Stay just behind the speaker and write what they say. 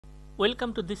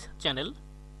Welcome to this channel.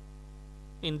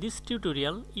 In this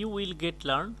tutorial you will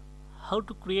learn how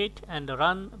to create and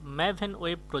run Maven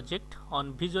web project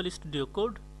on Visual Studio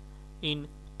Code in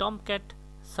Tomcat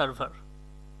server.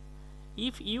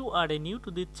 If you are new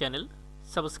to this channel,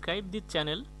 subscribe this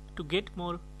channel to get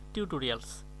more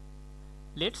tutorials.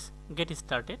 Let's get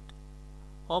started.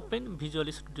 Open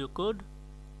Visual Studio Code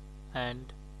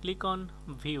and click on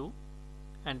View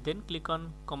and then click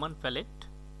on Command Palette.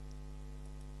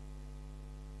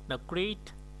 Now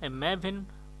create a Maven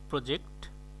project.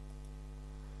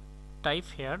 Type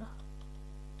here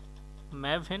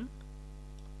Maven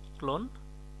clone,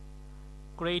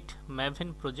 create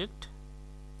Maven project,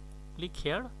 click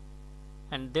here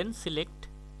and then select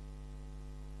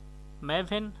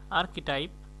Maven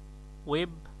archetype web,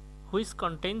 which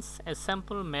contains a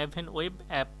sample Maven web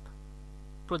app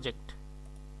project.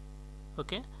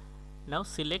 Okay, now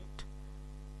select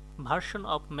version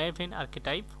of Maven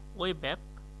archetype web app.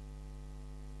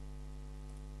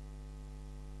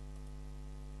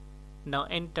 Now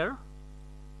enter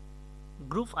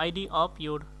group ID of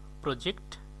your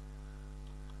project.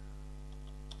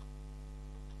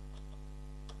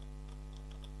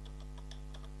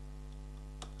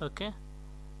 Okay,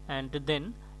 and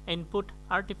then input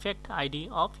artifact ID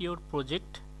of your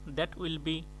project, that will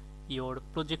be your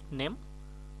project name.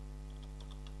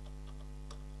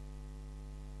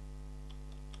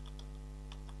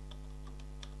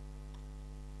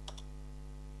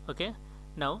 Okay,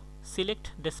 now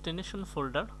select destination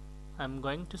folder. I'm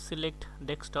going to select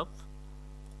desktop.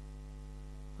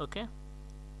 Okay,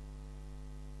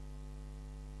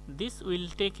 this will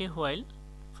take a while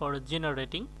for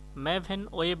generating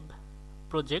Maven web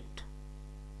project.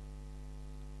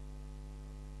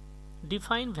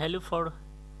 Define value for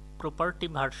property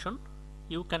version.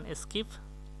 You can skip.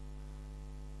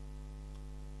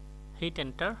 Hit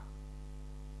enter.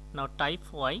 Now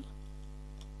type Y.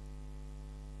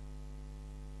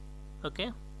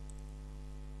 Okay,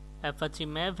 Apache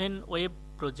Maven web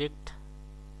project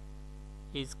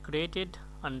is created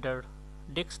under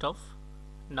desktop.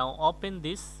 Now open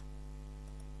this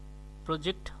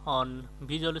project on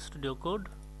Visual Studio Code.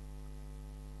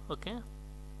 Okay,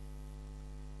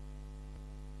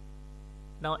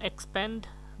 now expand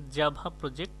Java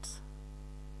projects.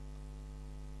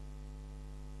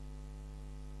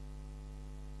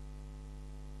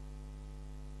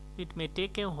 It may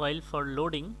take a while for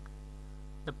loading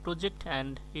the project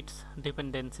and its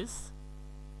dependencies.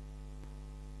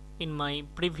 In my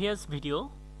previous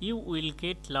video you will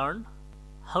learn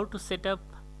how to set up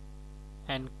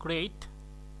and create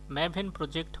Maven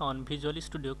project on Visual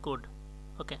Studio Code.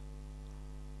 Okay,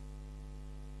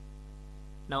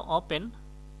 now open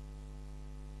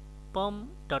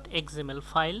pom.xml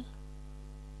file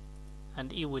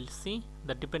and you will see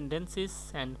the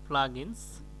dependencies and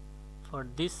plugins for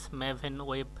this Maven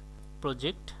web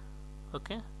project.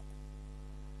 Okay,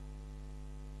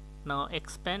 now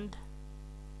expand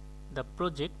the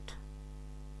project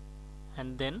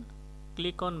and then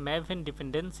click on Maven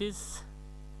dependencies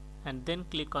and then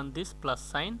click on this plus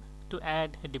sign to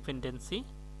add a dependency.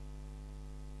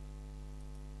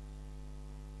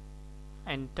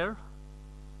 Enter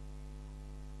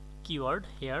keyword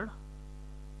here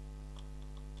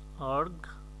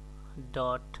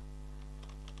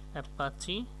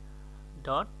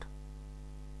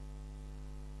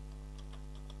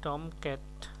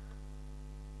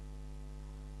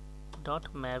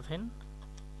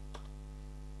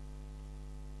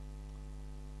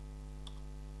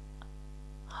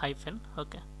hyphen.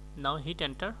 Okay, now hit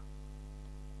enter.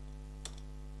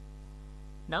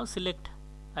 Now select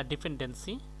a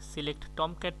dependency, select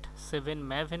Tomcat 7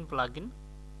 Maven plugin.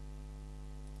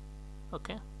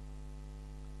 Okay,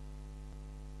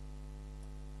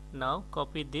 now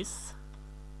copy this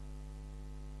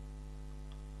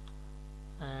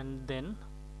and then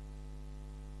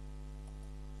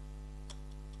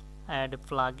add a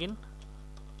plugin.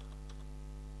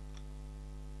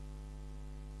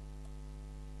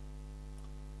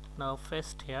 Now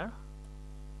paste here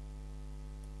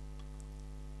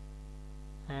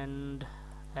and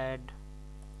add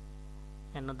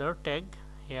another tag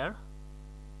here.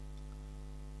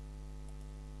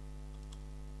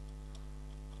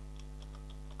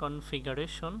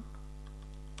 Configuration.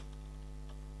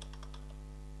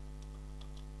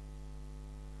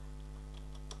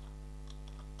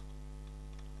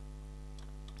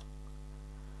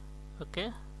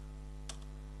 Okay,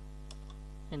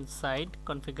 inside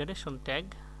configuration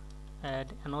tag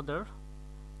add another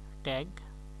tag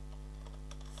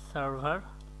server.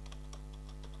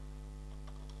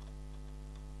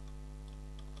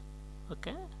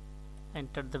 Okay,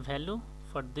 enter the value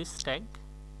for this tag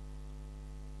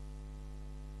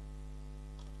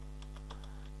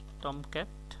tomcat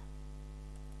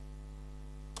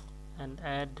and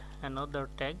add another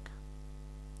tag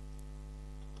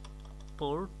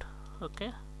port.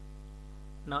 Okay,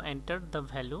 now enter the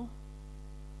value.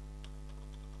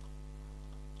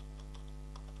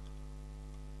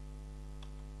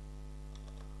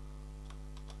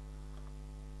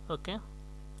 Okay,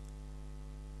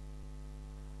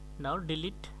 now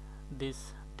delete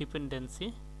this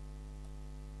dependency.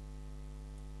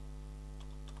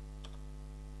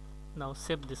 Now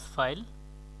save this file.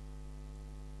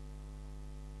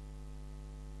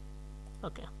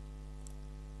 Okay,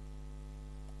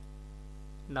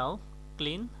 now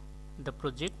clean the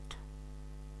project.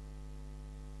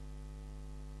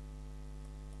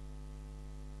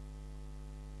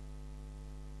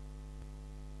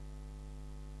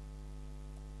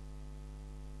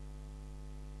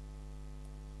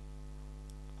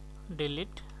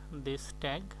 Delete this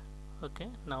tag. Okay,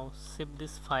 now save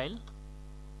this file.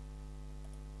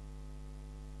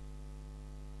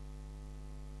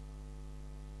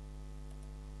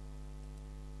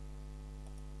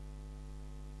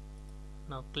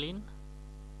 Now clean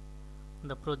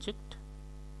the project.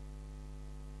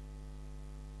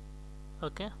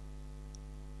 Okay,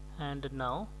 and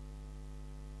now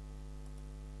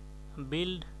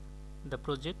build the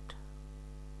project.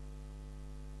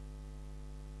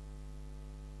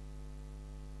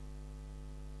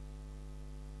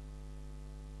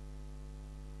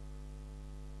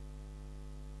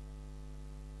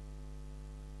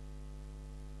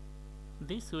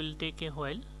 This will take a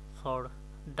while for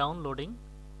downloading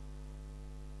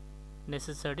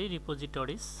necessary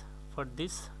repositories for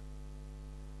this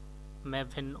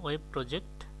Maven web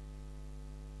project.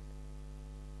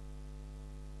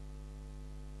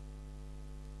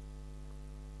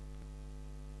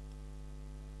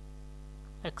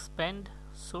 Expand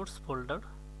source folder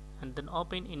and then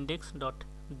open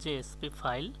index.jsp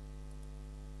file.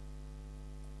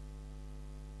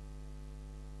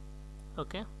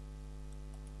 Okay,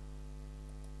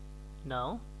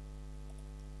 now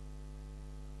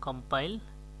compile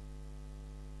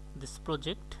this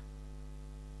project.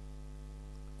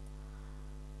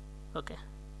 Okay,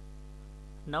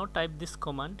 now type this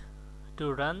command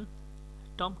to run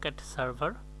tomcat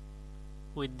server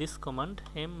with this command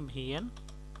mvn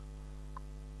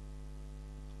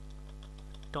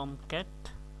tomcat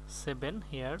 7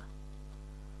 here,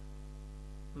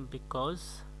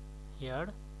 because here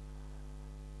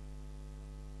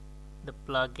the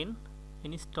plugin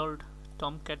installed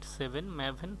tomcat 7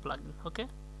 Maven plugin. Okay,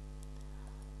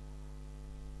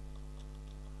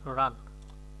 run,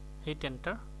 hit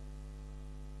enter.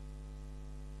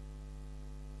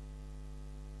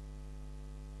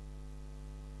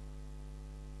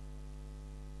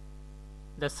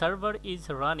 The server is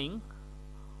running,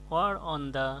 or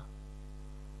on the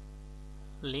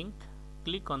link,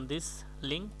 click on this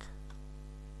link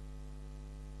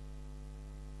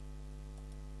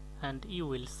and you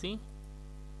will see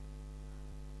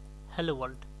hello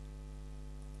world.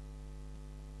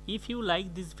 If you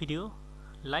like this video,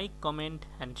 like, comment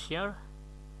and share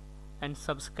and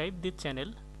subscribe the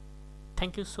channel.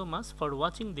 Thank you so much for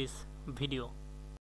watching this video.